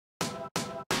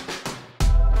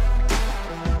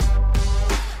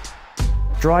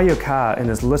Dry your car in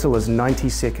as little as 90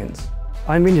 seconds.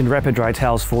 I invented rapid dry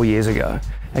towels 4 years ago.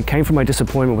 It came from my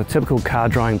disappointment with typical car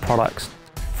drying products,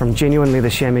 from genuine leather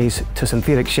chamois to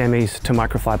synthetic chamois to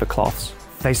microfiber cloths.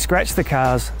 They scratched the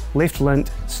cars, left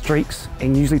lint, streaks,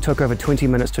 and usually took over 20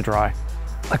 minutes to dry.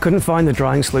 I couldn't find the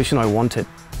drying solution I wanted,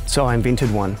 so I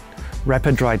invented one: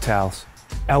 rapid dry towels.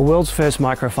 Our world's first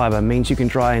microfiber means you can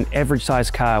dry an average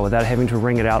sized car without having to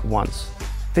wring it out once.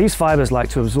 These fibers like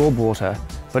to absorb water,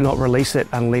 but not release it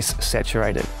unless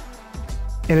saturated.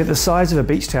 And at the size of a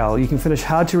beach towel, you can finish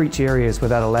hard to reach areas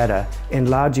without a ladder and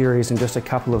large areas in just a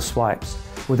couple of swipes,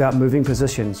 without moving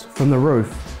positions from the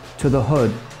roof to the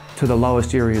hood to the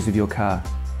lowest areas of your car.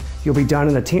 You'll be done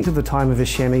in 1/10 of the time of a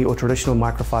chamois or traditional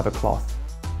microfiber cloth.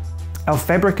 Our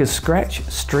fabric is scratch,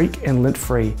 streak and lint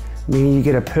free, meaning you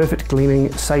get a perfect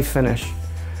gleaming, safe finish.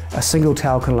 A single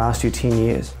towel can last you 10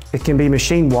 years. It can be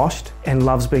machine washed and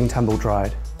loves being tumble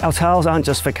dried. Our towels aren't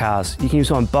just for cars. You can use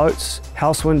them on boats,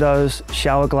 house windows,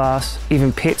 shower glass,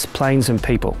 even pets, planes and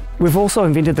people. We've also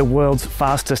invented the world's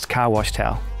fastest car wash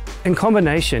towel. In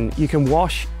combination, you can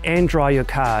wash and dry your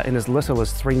car in as little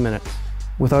as 3 minutes,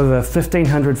 with over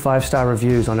 1,500 5-star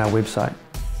reviews on our website.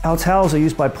 Our towels are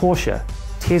used by Porsche,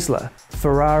 Tesla,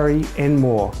 Ferrari and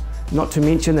more, not to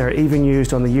mention they're even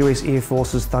used on the US Air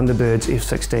Force's Thunderbirds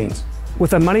F-16s.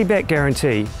 With a money-back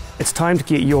guarantee, it's time to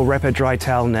get your rapid dry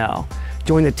towel now.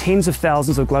 Join the tens of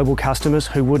thousands of global customers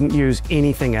who wouldn't use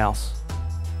anything else.